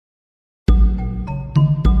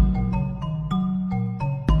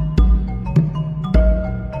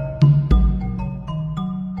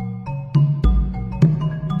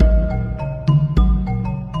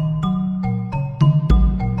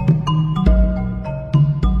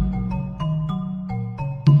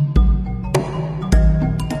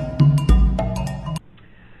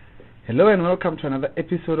Hello and welcome to another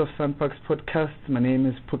episode of SANParks Podcast. My name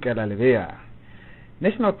is Pukela Levea.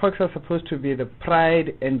 National parks are supposed to be the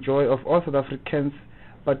pride and joy of all South Africans,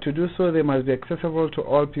 but to do so they must be accessible to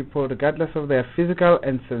all people regardless of their physical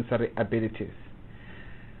and sensory abilities.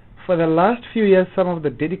 For the last few years, some of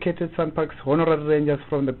the dedicated SANParks honorary rangers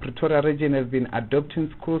from the Pretoria region have been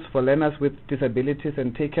adopting schools for learners with disabilities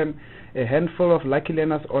and taken a handful of lucky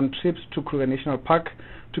learners on trips to Kruger National Park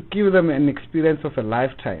to give them an experience of a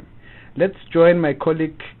lifetime. Let's join my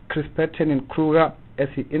colleague Chris Patton in Kruger as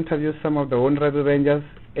he interviews some of the honorary rangers,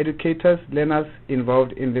 educators, learners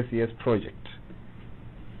involved in this year's project.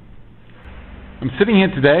 I'm sitting here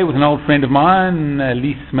today with an old friend of mine,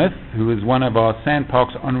 Lee Smith, who is one of our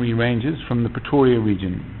SANParks honorary rangers from the Pretoria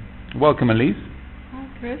region. Welcome, Elise. Hi,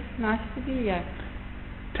 Chris. Nice to be here.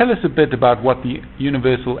 Tell us a bit about what the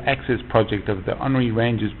Universal Access Project of the Honorary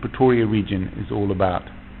Rangers Pretoria region is all about.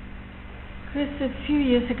 Chris, a few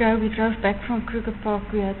years ago we drove back from Kruger Park.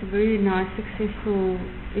 We had a very nice, successful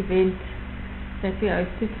event that we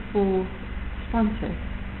hosted for sponsors.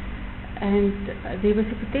 And there was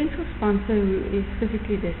a potential sponsor who is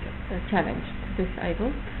physically challenged,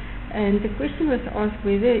 disabled. And the question was asked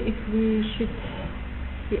whether if we should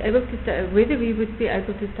be able to, whether we would be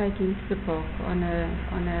able to take him to the park on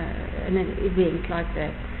an event like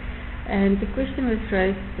that. And the question was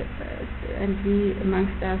raised, and we,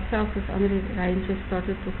 amongst ourselves as honorary rangers,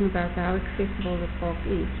 started talking about how accessible the park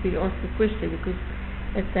is. We asked the question because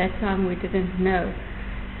at that time we didn't know.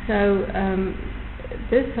 So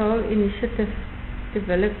this whole initiative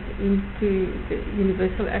developed into the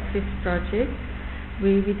Universal Access Project,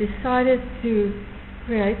 where we decided to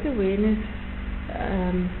create awareness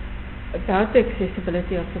about the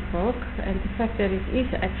accessibility of the park and the fact that it is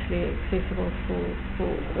actually accessible for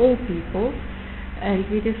all people. And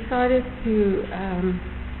we decided to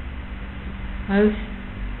host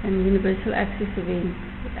a universal access event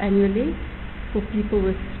annually for people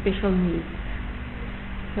with special needs.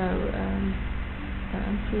 So,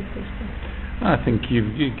 answer your question. I think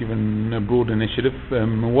you've given a broad initiative.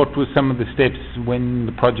 What were some of the steps when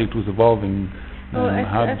the project was evolving? Well,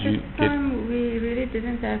 at this time we really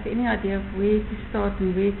didn't have any idea of where to start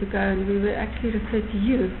and where to go, and we were actually referred to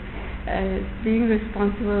you as being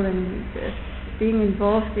responsible and being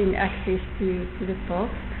involved in access to the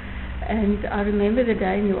parks. And I remember the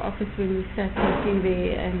day in your office when we sat talking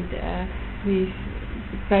there and we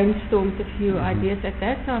brainstormed a few ideas. At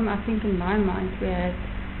that time, I think in my mind we had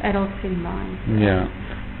adults in mind. Yeah.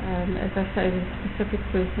 As I say, the specific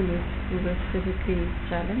person who was physically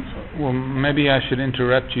challenged. Well, maybe I should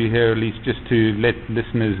interrupt you here, at least, just to let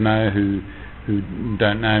listeners know who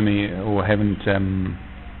don't know me or haven't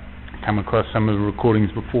come across some of the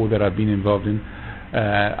recordings before that I've been involved in.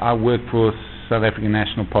 I work for South African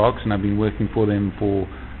National Parks, and I've been working for them for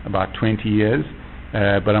about 20 years.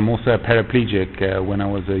 But I'm also a paraplegic. When I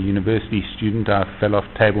was a university student, I fell off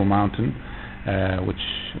Table Mountain, which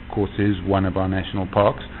of course is one of our national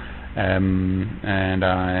parks, and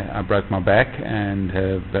I broke my back and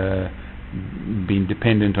have been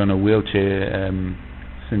dependent on a wheelchair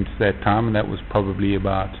since that time, and that was probably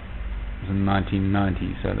about, it was in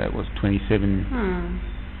 1990, so that was 37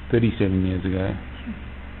 years ago,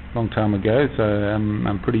 long time ago. So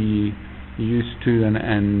I'm pretty used to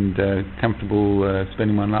and comfortable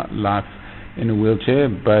spending my life in a wheelchair,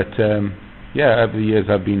 but yeah, over the years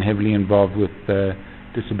I've been heavily involved with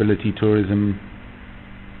disability tourism,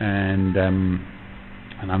 and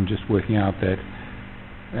I'm just working out that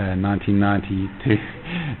 1990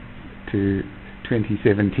 to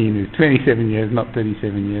 2017 is 27 years, not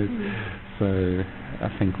 37 years. So I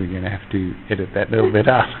think we're going to have to edit that little bit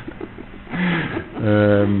out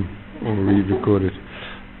or re-record it.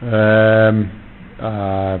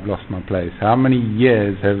 I've lost my place. How many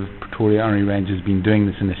years have Pretoria Honorary Rangers been doing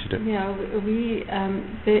this initiative? Yeah,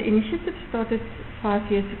 the initiative started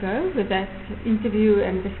 5 years ago with that interview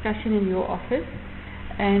and discussion in your office,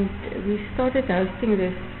 and we started hosting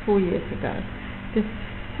this 4 years ago. The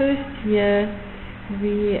first year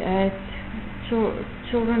we had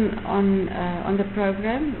children on the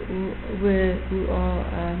program who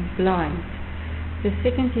are blind. The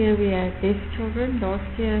second year we had deaf children.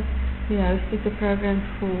 Last year we hosted the program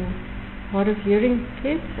for hard of hearing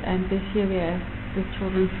kids, and this year we have the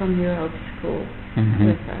children from New Hope School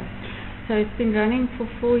with us. So it's been running for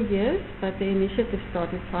 4 years, but the initiative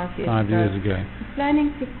started 5 years ago. 5 years ago. The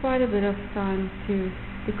planning took quite a bit of time to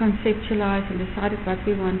conceptualize and decide what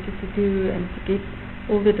we wanted to do and to get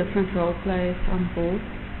all the different role players on board.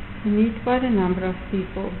 We need quite a number of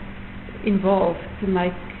people involved to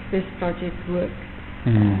make this project work.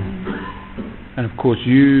 And of course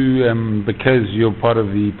you, because you're part of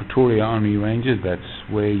the Pretoria Army Rangers, that's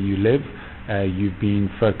where you live, you've been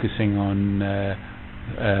focusing on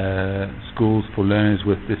schools for learners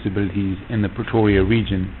with disabilities in the Pretoria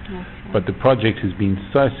region. Okay. But the project has been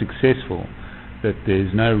so successful that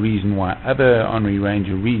there's no reason why other Army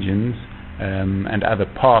Ranger regions and other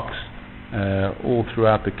parks all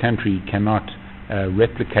throughout the country cannot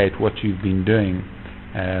replicate what you've been doing.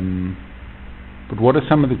 But what are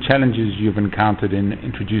some of the challenges you've encountered in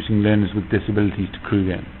introducing learners with disabilities to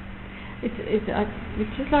Kruger? I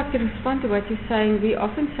would just like to respond to what you're saying. We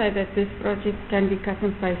often say that this project can be cut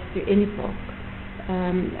and paste to any park.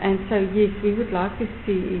 And so yes, we would like to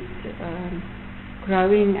see it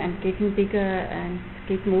growing and getting bigger and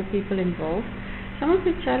get more people involved. Some of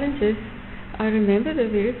the challenges, I remember the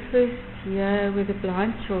very first year with the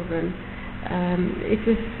blind children, it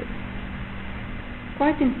was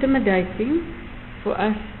quite intimidating for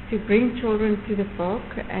us to bring children to the park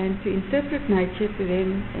and to interpret nature to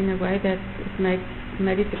them in a way that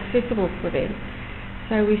made it accessible for them.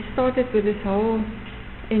 So we started with this whole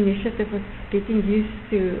initiative of getting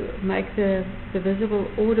used to make the visible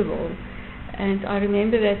audible. And I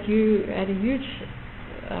remember that you had a huge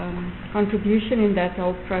contribution in that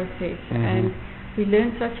whole process. And we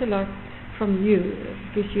learned such a lot from you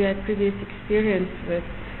because you had previous experience with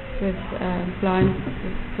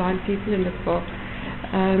blind people in the park.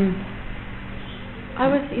 I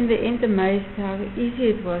was in the end amazed how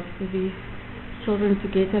easy it was for these children to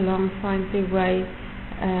get along, find their way,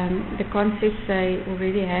 the concepts they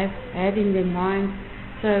already had in their mind.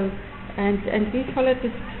 So, and we followed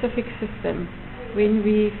a specific system. When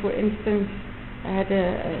we, for instance, had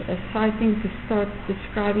a sighting, to start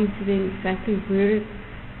describing to them exactly where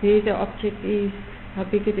the object is, how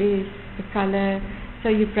big it is, the color. So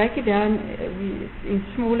you break it down in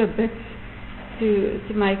smaller bits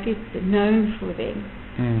to make it known for them.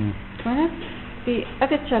 One of the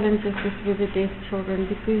other challenges is with the deaf children,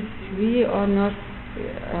 because we are not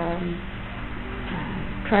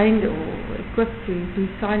trained or equipped to do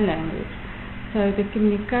sign language. So the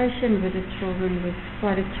communication with the children was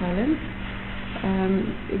quite a challenge.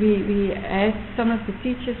 We had some of the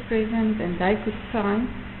teachers present and they could sign,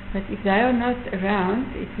 but if they are not around,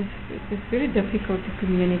 it was very difficult to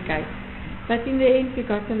communicate. But in the end, we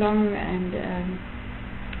got along, and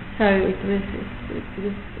so it was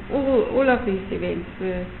all of these events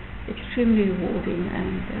were extremely rewarding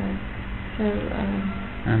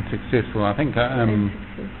and successful. I think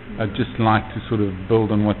I'd just like to sort of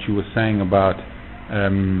build on what you were saying about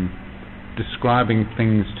describing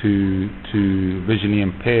things to visually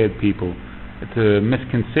impaired people. It's a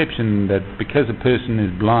misconception that because a person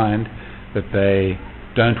is blind, that they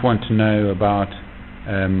don't want to know about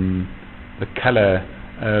the color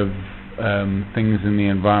of things in the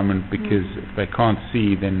environment, because if they can't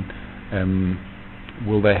see, then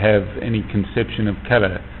will they have any conception of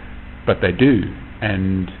color? But they do,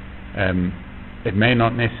 and it may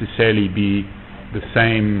not necessarily be the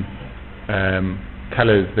same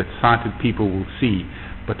colors that sighted people will see,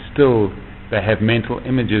 but still they have mental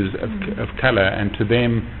images of color, and to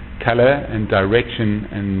them color and direction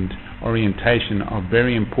and orientation are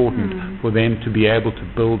very important for them to be able to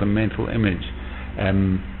build a mental image.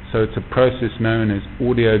 So it's a process known as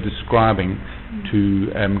audio describing to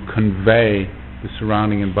convey the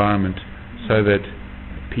surrounding environment, so that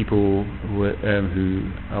people who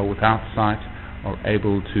are without sight are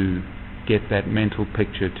able to get that mental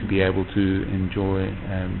picture to be able to enjoy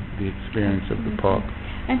the experience of the park.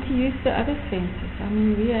 And to use the other senses. I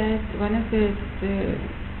mean, we had one of the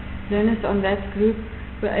learners on that group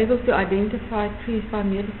were able to identify trees by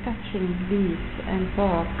merely touching leaves and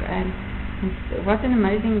bark, and what an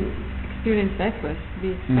amazing experience that was, to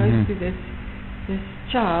be exposed to this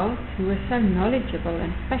child who was so knowledgeable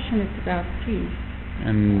and passionate about trees.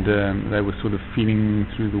 And they were sort of feeling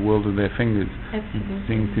through the world of their fingers. Absolutely.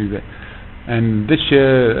 Seeing through that. And this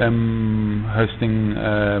year, hosting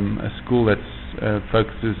a school that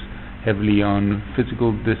focuses heavily on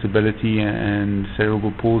physical disability and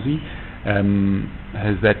cerebral palsy.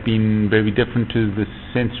 Has that been very different to the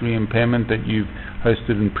sensory impairment that you've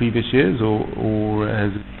hosted in previous years, or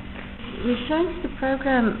has it? We changed the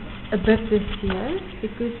program a bit this year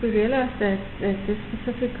because we realized that this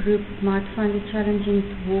specific group might find it challenging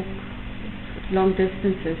to walk long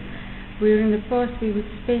distances. Where in the past we would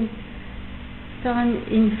spend time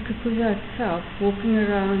in Skukuza itself, walking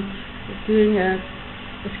around, doing a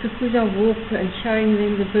Skukuza walk and showing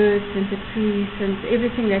them the birds and the trees and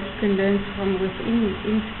everything that you can learn from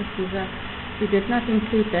within Skukuza. We did not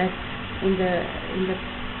include that in the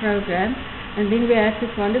program. And then we had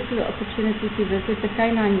this wonderful opportunity to visit the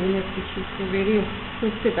canine unit, which is already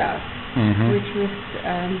talked about, which was...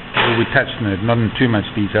 well, we touched on it, not in too much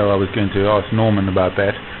detail. I was going to ask Norman about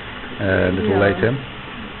that a little later.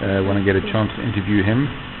 When I get a chance to interview him.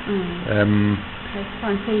 That's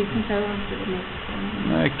fine, so you can go on to the next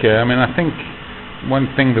one. Okay, I mean, I think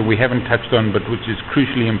one thing that we haven't touched on, but which is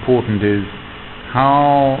crucially important, is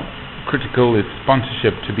how critical is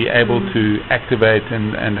sponsorship to be able to activate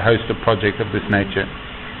and host a project of this nature?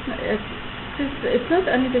 It's not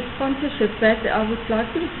only the sponsorship, that I would like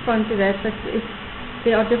to respond to that, but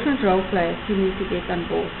there are different role players who need to get on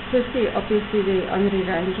board. Firstly, obviously the honorary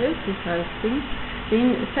rangers who's hosting,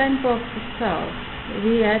 then Sandbox itself.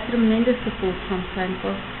 We had tremendous support from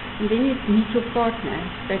Sandbox, and then you meet your partner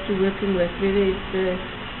that you're working with, whether it's the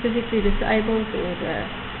physically disabled or the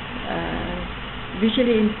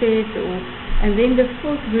visually impaired, and then the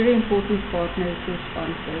fourth very important partner is your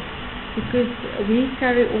sponsors, because we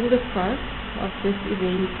carry all the costs of this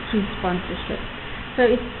event through sponsorship. So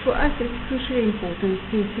for us it's crucially important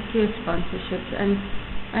to secure sponsorships, and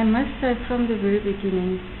I must say from the very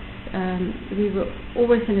beginning we were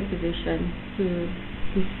always in a position to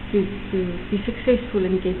be successful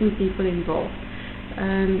in getting people involved.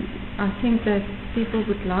 I think that people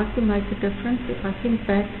would like to make a difference. If I think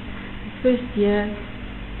back, first year,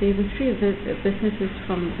 there were 3 businesses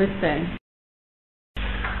from Witbank.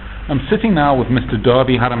 I'm sitting now with Mr.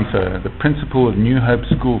 Darby Haramsa, the principal of New Hope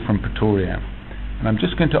School from Pretoria, and I'm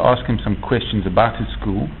just going to ask him some questions about his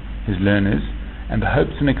school, his learners, and the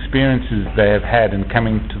hopes and experiences they have had in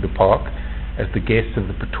coming to the park as the guests of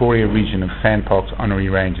the Pretoria region of Sandpark's Honorary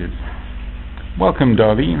Rangers. Welcome,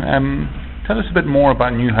 Darby. Tell us a bit more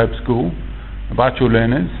about New Hope School, about your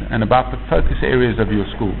learners, and about the focus areas of your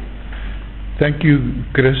school. Thank you,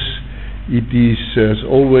 Chris. It is, as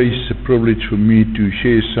always, a privilege for me to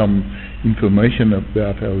share some information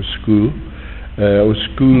about our school. Our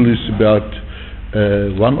school is about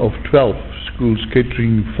one of 12 schools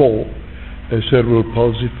catering for cerebral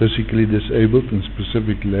palsy, physically disabled and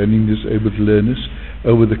specific learning disabled learners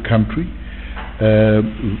over the country.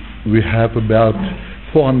 We have about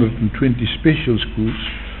 420 special schools,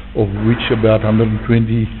 of which about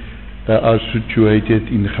 120 are situated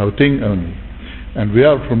in Gauteng only. And we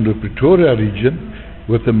are from the Pretoria region,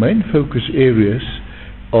 with the main focus areas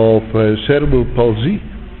of cerebral palsy,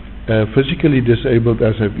 physically disabled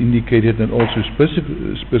as I've indicated, and also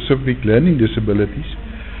specific learning disabilities,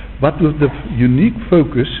 but with the unique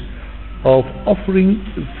focus of offering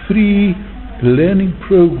free learning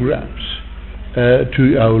programs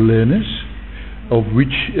to our learners, of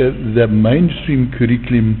which the mainstream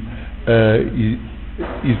curriculum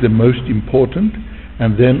is the most important,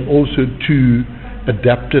 and then also 2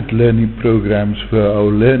 adapted learning programs for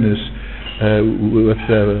our learners with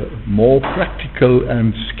a more practical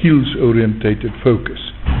and skills-orientated focus.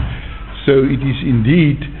 So it is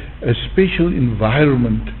indeed a special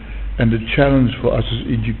environment and a challenge for us as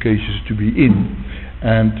educators to be in,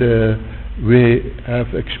 and we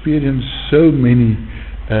have experienced so many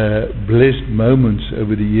blessed moments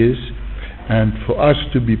over the years, and for us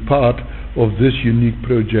to be part of this unique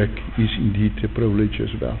project is indeed a privilege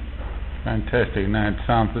as well. Fantastic. Now it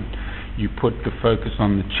sounds that you put the focus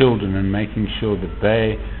on the children and making sure that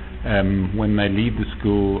they, when they leave the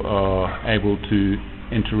school, are able to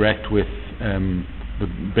interact with the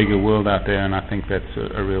bigger world out there, and I think that's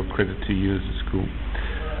a real credit to you as a school.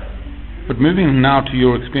 But moving now to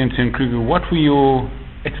your experience in Kruger, what were your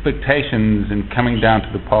expectations in coming down to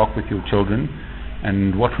the park with your children,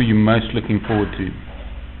 and what were you most looking forward to?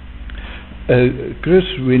 Chris,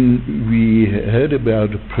 when we heard about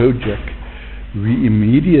the project, we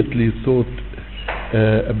immediately thought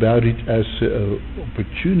about it as an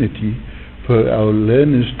opportunity for our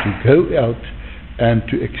learners to go out and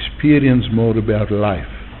to experience more about life.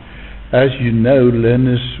 As you know,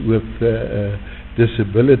 learners with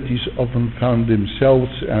disabilities often found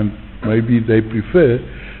themselves, and maybe they prefer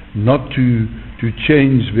not to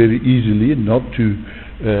change very easily, not to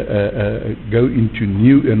go into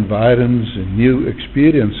new environments and new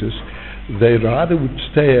experiences. They rather would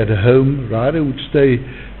stay at home, rather would stay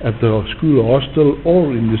at the school hostel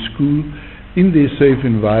or in the school in their safe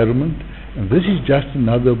environment, and this is just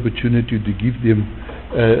another opportunity to give them,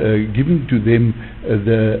 giving to them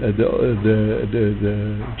the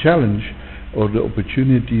challenge or the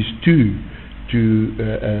opportunities to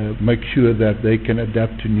make sure that they can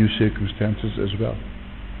adapt to new circumstances as well.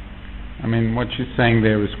 I mean, what you're saying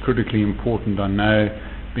there is critically important. I know,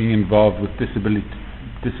 being involved with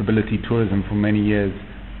disability tourism for many years,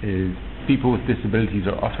 is people with disabilities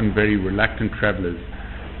are often very reluctant travelers.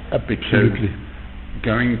 Absolutely.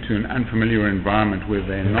 going to an unfamiliar environment where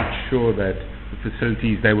they're not sure that the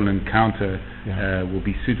facilities they will encounter will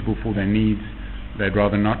be suitable for their needs. They'd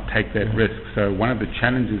rather not take that risk. So one of the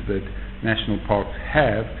challenges that national parks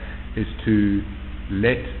have is to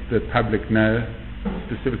let the public know,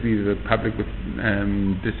 specifically the public with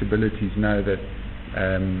disabilities, know that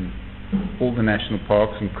all the national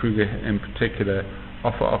parks, and Kruger in particular,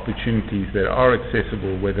 offer opportunities that are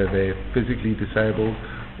accessible, whether they're physically disabled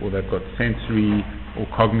or they've got sensory or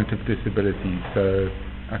cognitive disabilities. So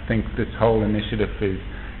I think this whole initiative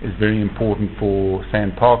is very important for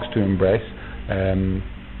Sand Parks to embrace,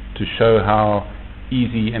 to show how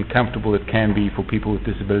easy and comfortable it can be for people with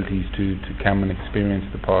disabilities to come and experience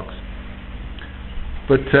the parks.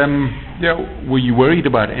 But were you worried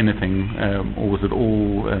about anything, or was it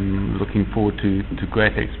all looking forward to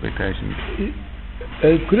great expectations?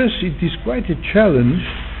 Chris, it is quite a challenge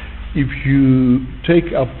if you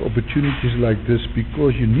take up opportunities like this,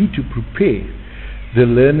 because you need to prepare the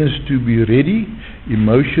learners to be ready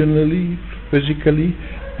emotionally, physically,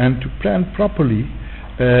 and to plan properly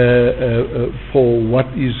for what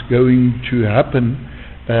is going to happen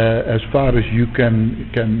as far as you can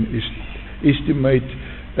estimate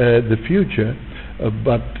the future.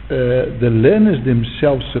 But the learners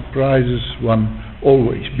themselves surprises one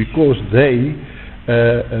always, because they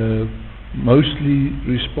mostly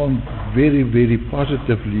respond very, very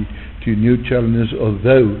positively to new challenges,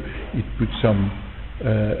 although it puts some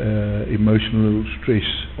emotional stress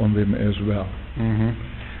on them as well.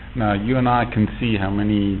 Now, you and I can see how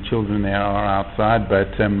many children there are outside,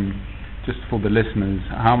 but just for the listeners,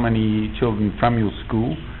 how many children from your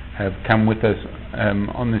school have come with us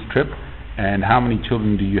on this trip, and how many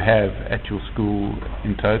children do you have at your school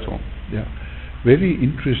in total? Yeah, very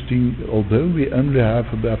interesting. Although we only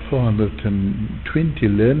have about 420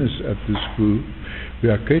 learners at the school, we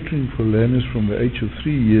are catering for learners from the age of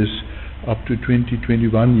 3 years up to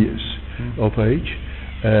 21 years of age,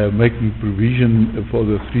 making provision for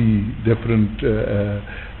the 3 different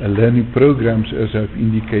learning programs as I've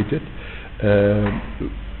indicated.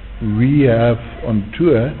 We have on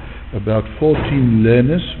tour about 14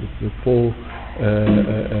 learners with the 4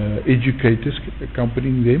 educators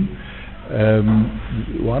accompanying them.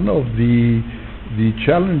 One of the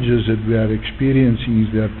challenges that we are experiencing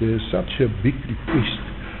is that there is such a big request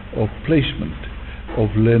of placement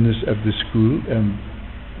of learners at the school, and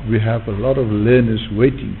we have a lot of learners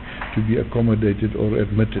waiting to be accommodated or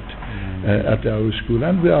admitted at our school.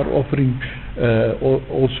 And we are offering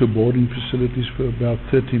also boarding facilities for about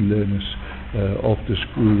 13 learners of the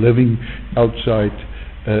school living outside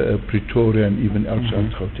Pretoria and even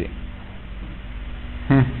outside Gauteng.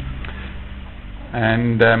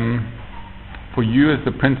 And for you as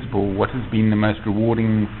the principal, what has been the most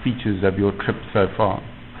rewarding features of your trip so far?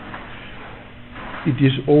 It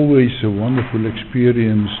is always a wonderful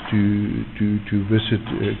experience to visit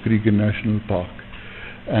Kruger National Park,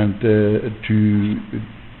 and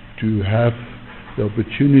to have the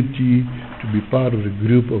opportunity to be part of a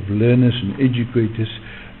group of learners and educators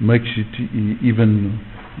makes it even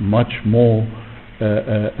much more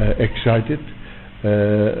excited.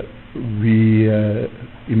 We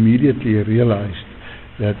immediately realized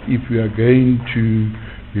that if we are going to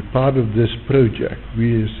be part of this project,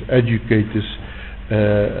 we as educators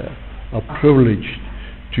are privileged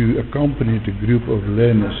to accompany the group of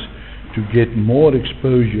learners to get more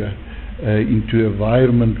exposure into an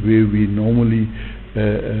environment where we normally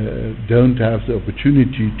don't have the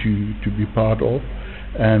opportunity to be part of.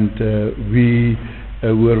 And we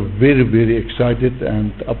were very, very excited,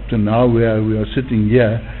 and up to now where we are sitting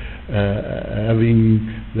here, having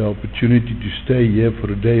the opportunity to stay here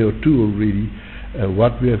for a day or two already,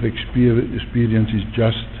 what we have experienced is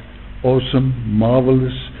just awesome,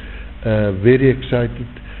 marvelous, very excited,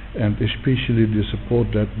 and especially the support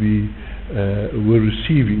that we were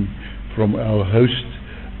receiving from our host,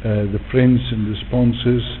 the friends and the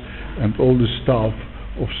sponsors, and all the staff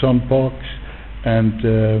of Sun Parks, and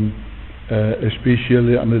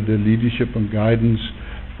especially under the leadership and guidance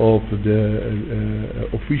of the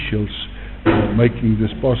officials making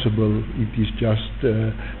this possible. It is just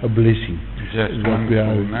a blessing. Just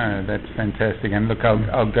wonderful. No, that's fantastic. And look,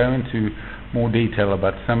 I'll go into more detail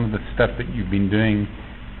about some of the stuff that you've been doing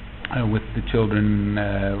with the children,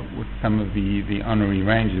 with some of the honorary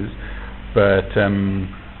rangers, but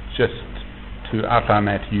just to outline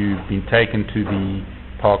that, you've been taken to the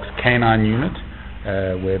park's canine unit,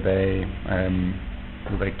 where they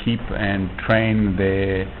keep and train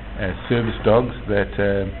their service dogs that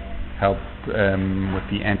help with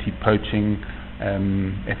the anti-poaching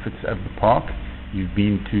efforts of the park. you've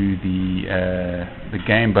been to the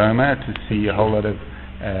game boma to see a whole lot of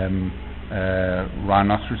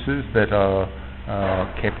rhinoceroses that are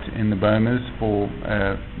kept in the bomas for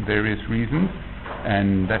various reasons,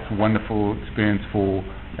 and that's a wonderful experience for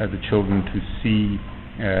the children to see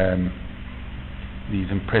these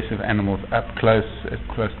impressive animals up close, at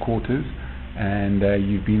close quarters. And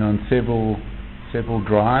you've been on several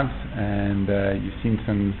drives, and you've seen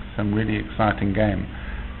some really exciting game.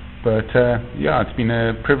 But yeah, it's been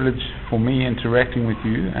a privilege for me interacting with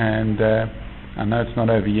you, and I know it's not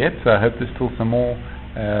over yet, so I hope there's still some more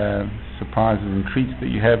surprises and treats that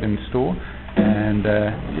you have in store. And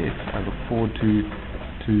yes, I look forward to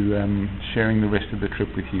sharing the rest of the trip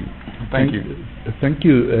with you. Thank you. Thank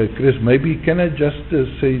you, Chris. Maybe can I just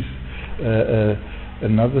say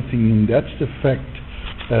another thing, and that's the fact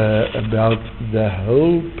about the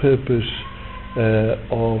whole purpose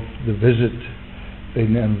of the visit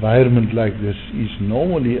in an environment like this is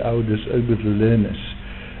normally our disabled learners.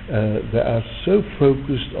 They are so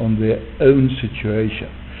focused on their own situation,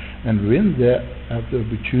 and when they have the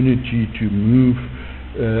opportunity to move,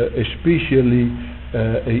 especially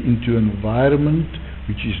into an environment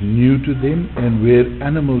which is new to them and where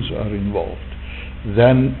animals are involved,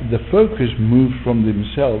 then the focus moves from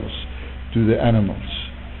themselves to the animals,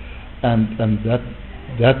 and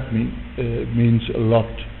that means a lot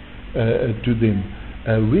to them.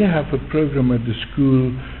 We have a program at the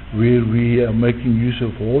school where we are making use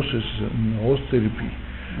of horses and horse therapy,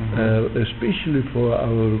 especially for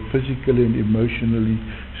our physically and emotionally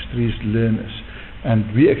stressed learners,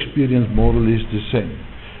 and we experience more or less the same.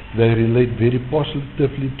 They relate very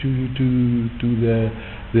positively to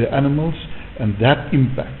the animals, and that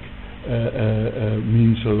impact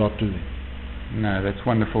means a lot to them. No, that's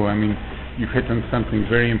wonderful. I mean, you've hit on something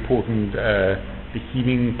very important, the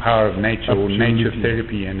healing power of nature, or nature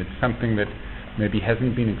therapy, and it's something that maybe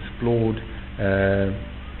hasn't been explored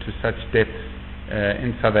to such depth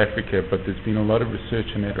in South Africa, but there's been a lot of research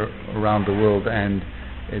in it around the world, and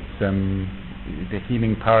it's the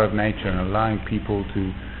healing power of nature and allowing people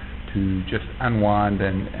to just unwind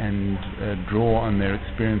and draw on their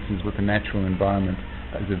experiences with the natural environment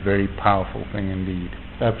is a very powerful thing indeed.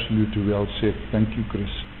 Absolutely well said. Thank you, Chris.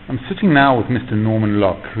 I'm sitting now with Mr. Norman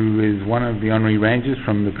Locke, who is one of the honorary rangers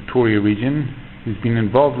from the Pretoria region, who's been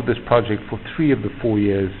involved with this project for 3 of the 4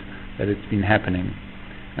 years that it's been happening,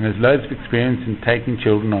 and has loads of experience in taking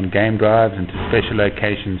children on game drives and to special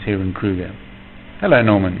locations here in Kruger. Hello,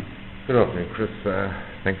 Norman. Good afternoon, Chris.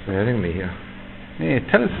 Thanks for having me here. Yeah,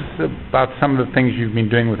 tell us about some of the things you've been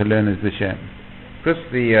doing with the learners this year. Chris,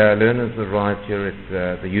 the learners arrived here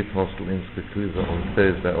at the youth hostel in Kruger on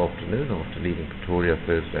Thursday afternoon after leaving Pretoria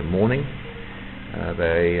Thursday morning.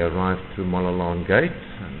 They arrived through Molalan Gate,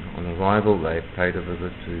 and on arrival they paid a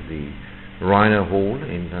visit to the Rhino Hall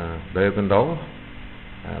in Bergendal,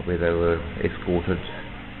 where they were escorted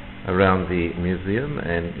around the museum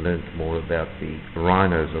and learnt more about the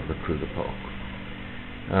rhinos of the Kruger Park.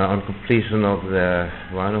 On completion of the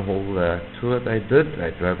Rhino Hall tour they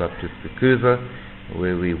drove up to Kruger,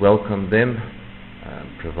 where we welcomed them,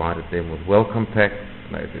 provided them with welcome packs,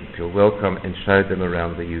 made them feel welcome, and showed them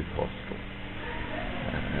around the youth hostel.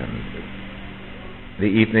 The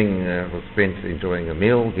evening was spent enjoying a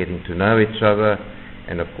meal, getting to know each other,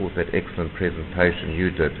 and of course that excellent presentation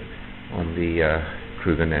you did on the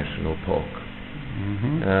Kruger National Park.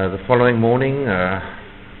 The following morning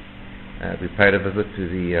we paid a visit to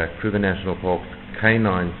the Kruger National Park's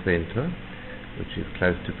Canine Centre, which is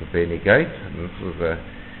close to Pabeni Gate, and this was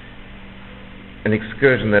an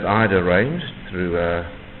excursion that I'd arranged through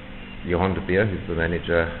Johan de Beer, who's the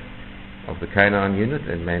manager of the Canine Unit,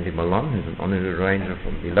 and Mandy Malon, who's an honorary ranger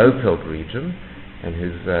from the Lowveld region and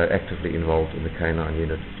who's actively involved in the Canine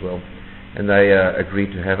Unit as well. And they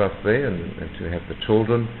agreed to have us there and to have the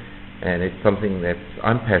children, and it's something that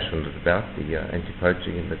I'm passionate about, the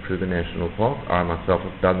anti-poaching in the Kruger National Park. I myself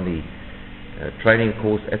have done the training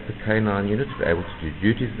course at the Canine Unit to be able to do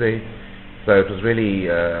duties there, so it was really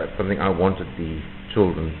something I wanted the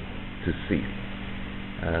children to see.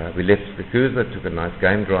 We left the Kruger, took a nice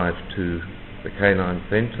game drive to the Canine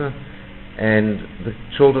Centre, and the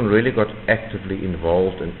children really got actively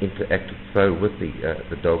involved and interacted so with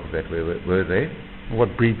the dogs that were there.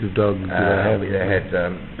 What breeds of dogs do they have? They had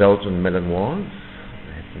Belgian Malinois,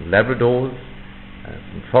 they had some Labradors,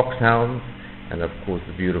 some Foxhounds, and of course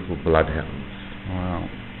the beautiful Bloodhounds. Wow.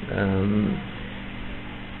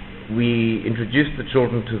 We introduced the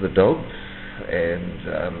children to the dogs, and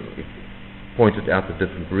it pointed out the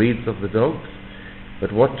different breeds of the dogs,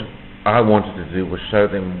 but what I wanted to do was show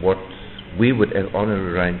them what we would as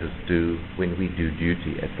honorary rangers do when we do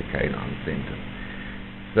duty at the Canine Centre.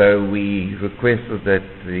 So we requested that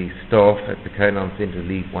the staff at the Canine Centre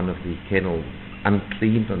leave one of the kennels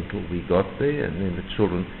uncleaned until we got there, and then the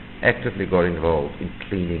children actively got involved in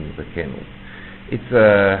cleaning the kennels. It's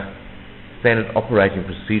a standard operating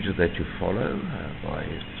procedure that you follow by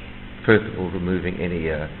first of all removing any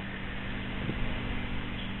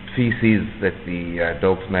feces that the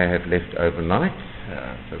dogs may have left overnight.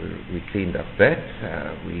 So we cleaned up that.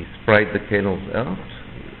 We sprayed the kennels out.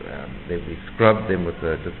 Then we scrubbed them with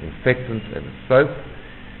a disinfectant and a soap,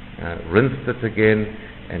 rinsed it again,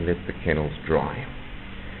 and let the kennels dry.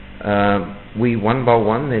 We one by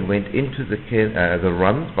one then went into the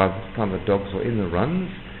runs. By this time the dogs were in the runs,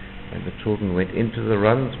 and the children went into the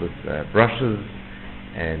runs with brushes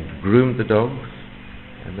and groomed the dogs.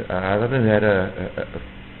 And I haven't had a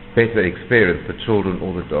better experience, the children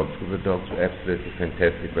or the dogs, because the dogs were absolutely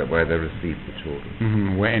fantastic the way they received the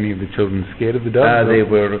children. Were any of the children scared of the dogs? There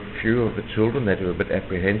were a few of the children that were a bit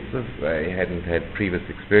apprehensive. They hadn't had previous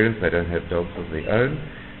experience. They don't have dogs of their own.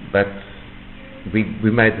 But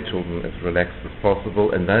we made the children as relaxed as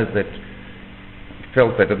possible, and those that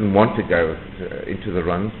felt they didn't want to go into the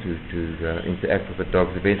runs to interact with the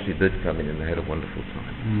dogs eventually did come in, and they had a wonderful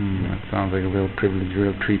time. That sounds like a real privilege,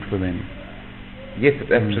 real treat for them. Yes,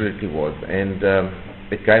 it absolutely was, and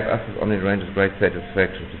it gave us as online rangers great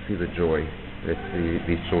satisfaction to see the joy that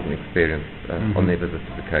these children experienced on their visit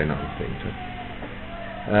to the Canine Centre.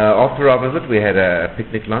 After our visit, we had a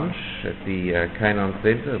picnic lunch at the Canine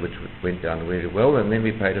Centre, which went down very well, and then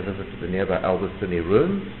we paid a visit to the nearby Albertini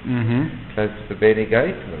ruins, close to the Benny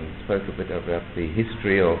Gate, and spoke a bit about the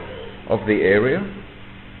history of the area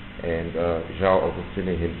and João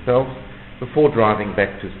Albertini himself, before driving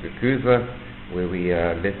back to Kruger, where we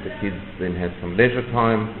let the kids then have some leisure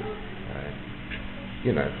time,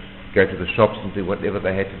 go to the shops and do whatever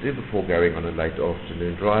they had to do before going on a late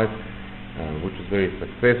afternoon drive, which was very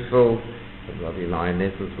successful. Some lovely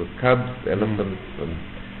lionesses with cubs, elephants, and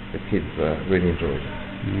the kids really enjoyed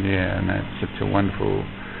it. Yeah, and that's such a wonderful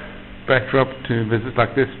backdrop to visits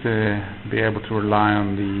like this, to be able to rely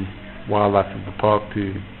on the wildlife of the park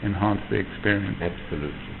to enhance the experience.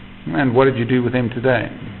 Absolutely. And what did you do with them today?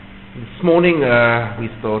 This morning we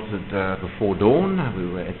started before dawn. We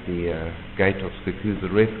were at the gate of Skukuza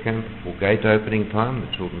Rest Camp for gate opening time.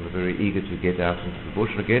 The children were very eager to get out into the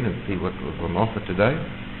bush again and see what was on offer today.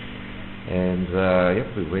 And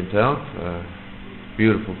we went out.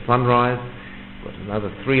 Beautiful sunrise. Got another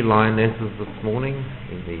 3 lionesses this morning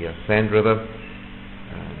in the Sand River.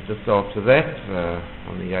 Just after that,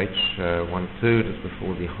 on the H12, just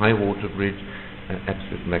before the high water bridge, an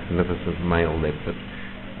absolute magnificent male leopard.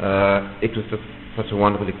 It was just such a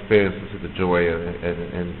wonderful experience to see the joy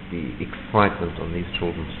and the excitement on these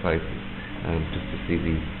children's faces, just to see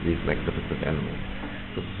these magnificent animals.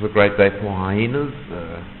 This was a great day for hyenas.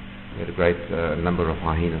 We had a great number of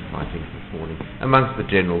hyena sightings this morning, amongst the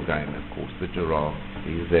general game, of course, the giraffe,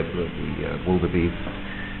 the zebra, the wildebeest,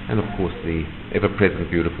 and of course the ever-present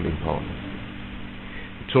beautiful impalas.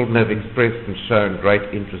 The children have expressed and shown great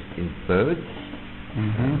interest in birds.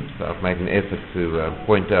 So I've made an effort to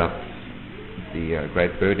point out the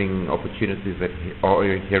great birding opportunities that are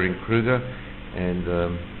here in Kruger, and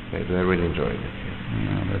they're really enjoying it.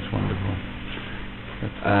 That's wonderful.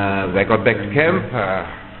 They got back to camp.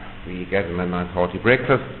 We gave them a nice hearty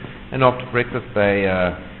breakfast, and after breakfast they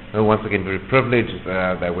were once again very privileged.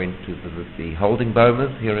 They went to visit the holding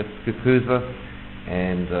bomas here at Skukuza,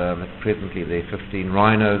 and presently there are 15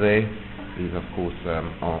 rhino there. These, of course,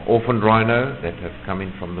 are orphaned rhino that have come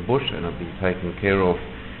in from the bush and have been taken care of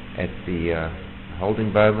at the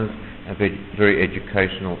holding bomas, and very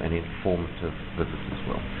educational and informative visits as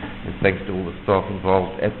well. And thanks to all the staff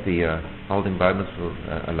involved at the holding bomas for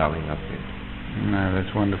allowing us in. No,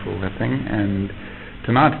 that's wonderful, that thing. And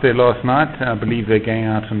tonight's their last night. I believe they're going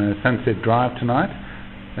out on a sunset drive tonight.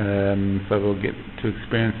 So we'll get to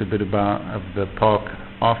experience a bit of the park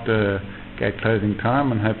after gate closing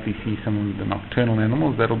time, and hopefully see some of the nocturnal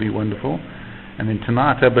animals. That'll be wonderful. And then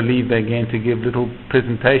tonight I believe they're going to give little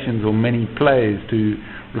presentations or mini plays to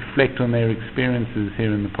reflect on their experiences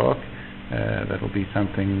here in the park. That'll be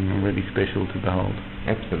something really special to behold.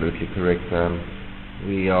 Absolutely correct.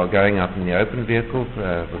 We are going out in the open vehicles,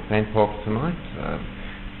 the sand parks tonight,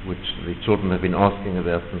 which the children have been asking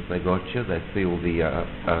about since they got here. They see all the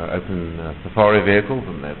open safari vehicles,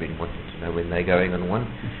 and they've been wanting to know when they're going on one.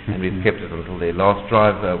 And we've kept it until their last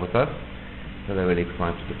drive with us, so they're really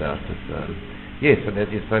excited about it. Yes, and as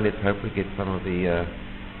you say, let's hope we get some of the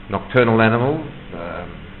nocturnal animals,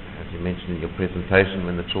 as you mentioned in your presentation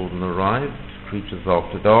when the children arrived, creatures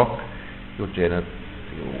after dark, your genets,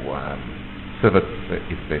 your civets,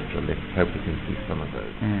 etc. Let's hope we can see some of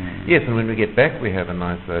those. Yes, and when we get back, we have a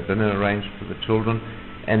nice dinner arranged for the children,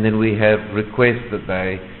 and then we have requests that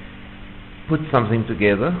they put something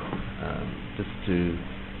together just to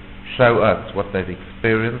show us what they've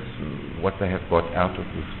experienced and what they have got out of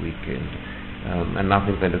this weekend. And I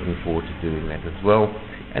think they're looking forward to doing that as well.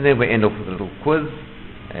 And then we end off with a little quiz,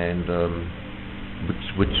 and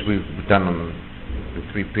which we've done on the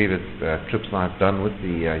 3 previous trips I've done with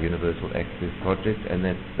the Universal Access Project, and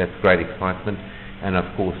that's great excitement. And of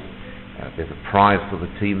course, there's a prize for the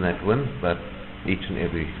team that wins, but each and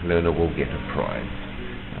every learner will get a prize.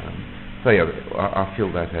 So yeah, I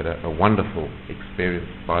feel they've had a wonderful experience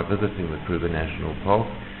by visiting the Kruger National Park.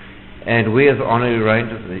 And we as honorary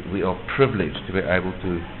rangers, we are privileged to be able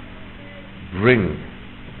to bring,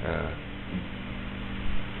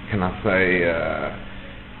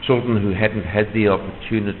 children who hadn't had the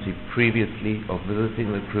opportunity previously of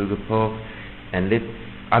visiting the Kruger Park, and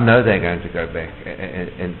I know they're going to go back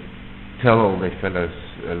and tell all their fellow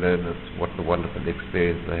learners what the wonderful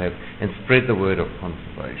experience they have, and spread the word of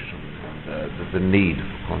conservation, the need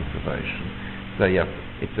for conservation. So yeah,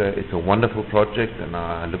 it's a wonderful project, and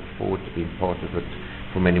I look forward to being part of it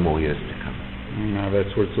for many more years to come. No,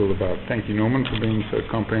 that's what it's all about. Thank you, Norman, for being so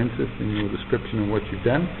comprehensive in your description of what you've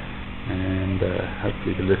done, and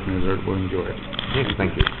hopefully the listeners will enjoy it. Yes,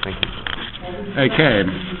 thank you. Thank you. Okay,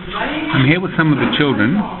 I'm here with some of the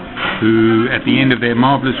children who, at the end of their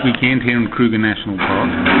marvellous weekend here in Kruger National Park,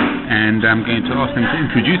 and I'm going to ask them to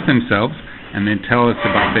introduce themselves and then tell us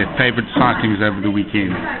about their favourite sightings over the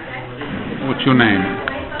weekend. What's your name?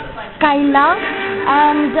 Kyla,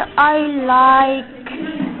 and I like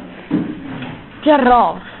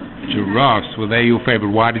giraffes. Giraffes, well they're your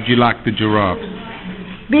favourite. Why did you like the giraffes?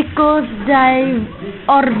 Because they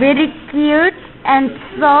are very cute and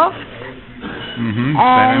soft.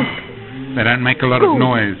 And they don't make a lot of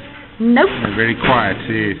noise. Nope. They're very quiet,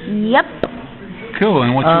 yes. Yep. Cool,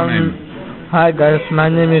 and what's your name? Hi guys, my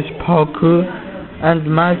name is Paku, and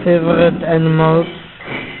my favorite animals,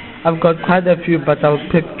 I've got quite a few, but I'll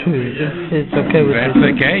pick 2 if it's okay with you. That's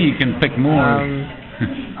okay, you can pick more.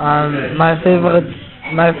 My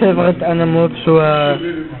favorite animals were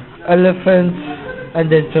elephants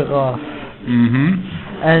and a giraffe.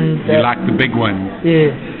 And you like the big ones?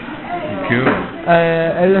 Yes. Cool.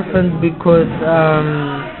 Elephant because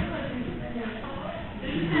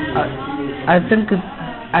I think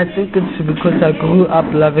it's because I grew up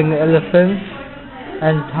loving elephants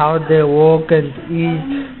and how they walk and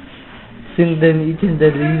eat, seeing them eating the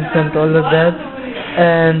leaves and all of that.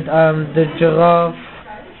 And the giraffe,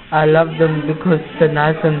 I love them because they're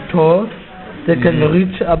nice and tall. They can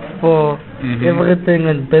reach up for everything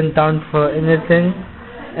and bend down for anything.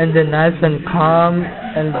 And they're nice and calm,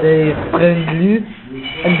 and they're friendly,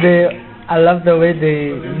 and I love the way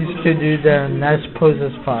they used to do the nice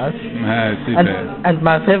poses for us. And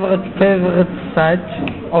my favorite sight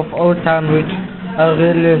of all time, which I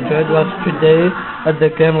really enjoyed, was today at the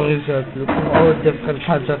game resort, looking at all different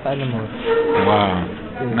kinds of animals. Wow.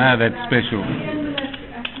 No, that's special.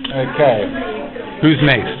 Okay. Who's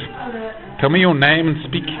next? Tell me your name and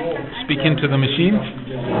speak into the machine.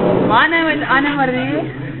 My name is Anna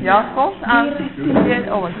Marie Jacobs. I'm 16 years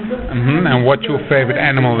old. And what's your favorite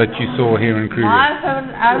animal that you saw here in Kruger? My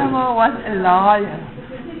favorite animal was a lion.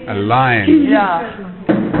 A lion? Yeah.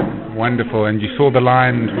 Wonderful. And you saw the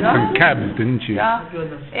lion with some cubs, didn't you? Yeah.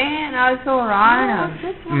 And I saw rhinos.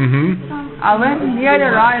 I went near the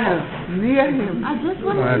rhino, near him.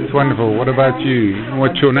 That's wonderful. What about you?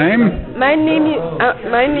 What's your name? My name is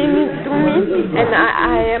Tumi,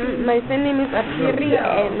 and my surname is Apiri,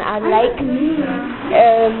 and I like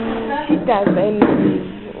cheetahs and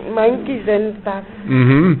monkeys and stuff.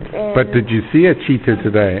 But did you see a cheetah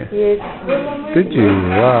today? Yes. Did you?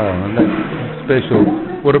 Wow, that's special.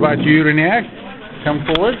 What about you, Reniak? Come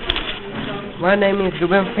forward. My name is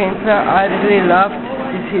Ruben Fencer. I really loved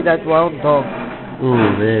to see that wild dog. Oh,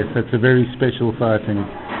 yes, that's a very special sighting.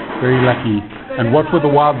 Very lucky. And what were the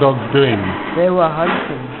wild dogs doing? They were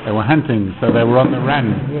hunting. They were hunting, so they were on the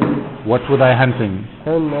run. Yes. What were they hunting?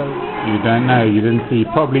 Don't know. You don't know. You didn't see.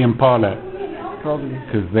 Probably impala. Probably.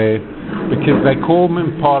 Because they call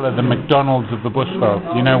impala the McDonald's of the bushveld.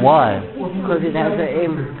 You know why? Because it has an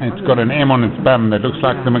M. It's got an M on its bum that looks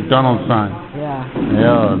like the McDonald's sign. Yeah.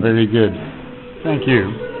 Yeah, very good. Thank you.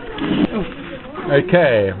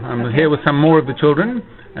 Okay, I'm here with some more of the children,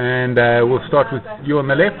 and we'll start with you on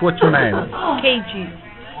the left. What's your name? KG.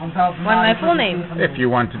 Want my full name? If you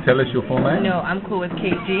want to tell us your full name. No, I'm cool with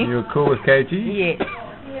KG. You're cool with KG? Yes.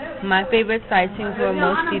 My favorite sightings were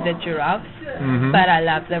mostly the giraffes, but I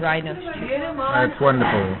love the rhinos too. That's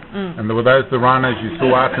wonderful. And were those the rhinos you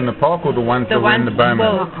saw out in the park, or the ones that were in the Bowman?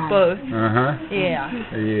 Both. Yeah,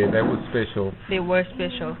 that was special. They were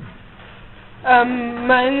special.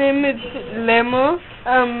 My name is Lemo.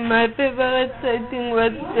 My favorite sighting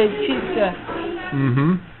was the cheetah.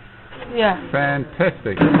 Yeah.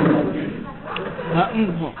 Fantastic.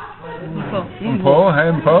 Mpo.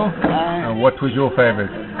 Hey, Mpo. What was your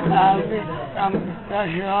favorite?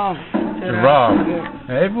 Giraffe.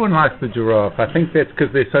 Everyone likes the giraffe. I think that's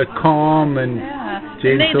because they're so calm and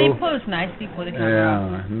gentle. They pose nicely for the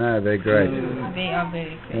camera. Yeah, no, they're great. They are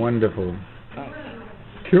very great. Wonderful.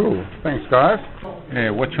 Cool. Thanks, guys.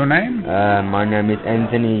 What's your name? My name is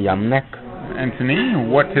Anthony Yamnek. Anthony,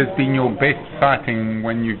 what has been your best sighting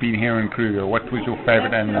when you've been here in Kruger? What was your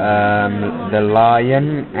favorite animal? The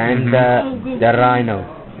lion and the rhino.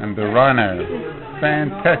 And the rhino.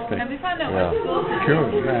 Fantastic. Yeah.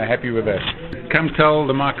 Cool. No, happy with that. Come tell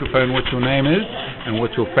the microphone what your name is and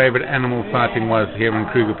what your favorite animal sighting was here in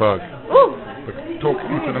Kruger Park. Talk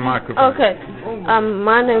into the microphone. Okay.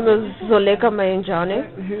 My name is Zoleka Mayenjane.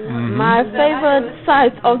 My favorite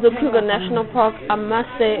sight of the Kruger National Park, I must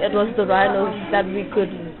say, it was the rhinos that we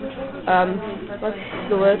could,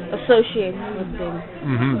 associate with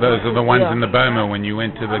them. Those are the ones in the Boma when you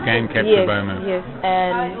went to the game capture Boma. Yes,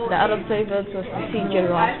 and the other favorite was to see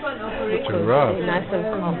giraffe. Giraffe. Nice and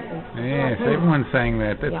calm. Yes, everyone's saying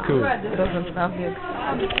that. That's cool. It was lovely.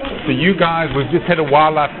 So you guys, we've just had a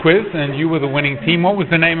wildlife quiz and you were the winning team. What was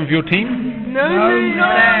the name of your team? No Name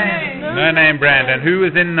Brand. No Name Brand. And who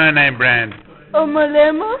was in No Name Brand?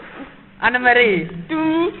 Omalema. Anna Marie.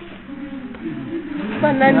 Tumi.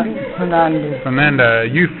 Fernando,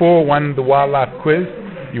 you four won the wildlife quiz.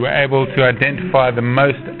 You were able to identify the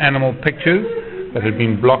most animal pictures that had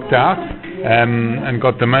been blocked out and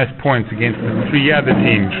got the most points against the three other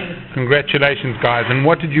teams. Congratulations, guys. And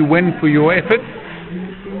what did you win for your efforts?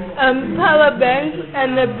 Power bank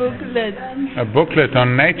and a booklet. A booklet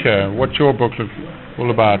on nature. What's your booklet all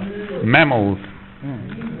about? Mammals.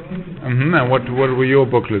 And what were your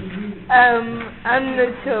booklets? I'm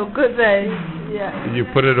not sure because You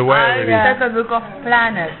put it away already? That's a book of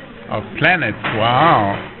planets. Of planets,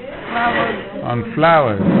 wow. Flowers. On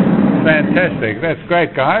flowers. Fantastic. That's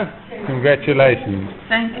great, guys. Congratulations.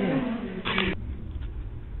 Thank you.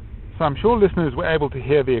 So I'm sure listeners were able to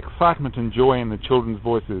hear the excitement and joy in the children's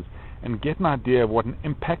voices and get an idea of what an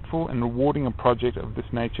impactful and rewarding a project of this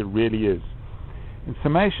nature really is. In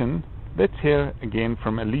summation, let's hear again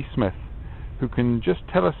from Elise Smith, who can just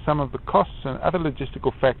tell us some of the costs and other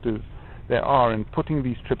logistical factors there are in putting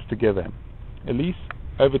these trips together. Elise,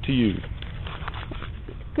 over to you.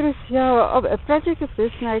 Chris, a project of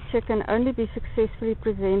this nature can only be successfully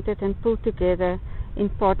presented and pulled together in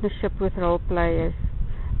partnership with role players.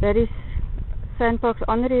 That is Sandparks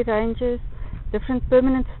honorary rangers, different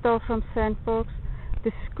permanent staff from Sandparks,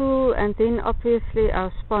 the school, and then obviously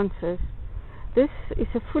our sponsors. This is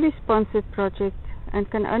a fully sponsored project and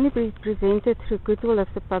can only be presented through goodwill of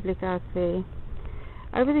the public out there.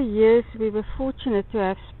 Over the years, we were fortunate to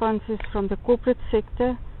have sponsors from the corporate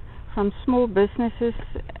sector, from small businesses,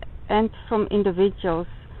 and from individuals,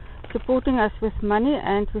 supporting us with money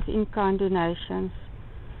and with in-kind donations.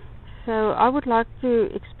 So I would like to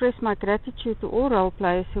express my gratitude to all role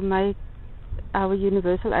players who made our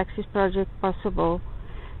Universal Access project possible.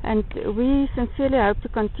 And we sincerely hope to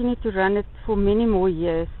continue to run it for many more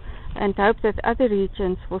years and hope that other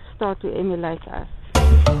regions will start to emulate us.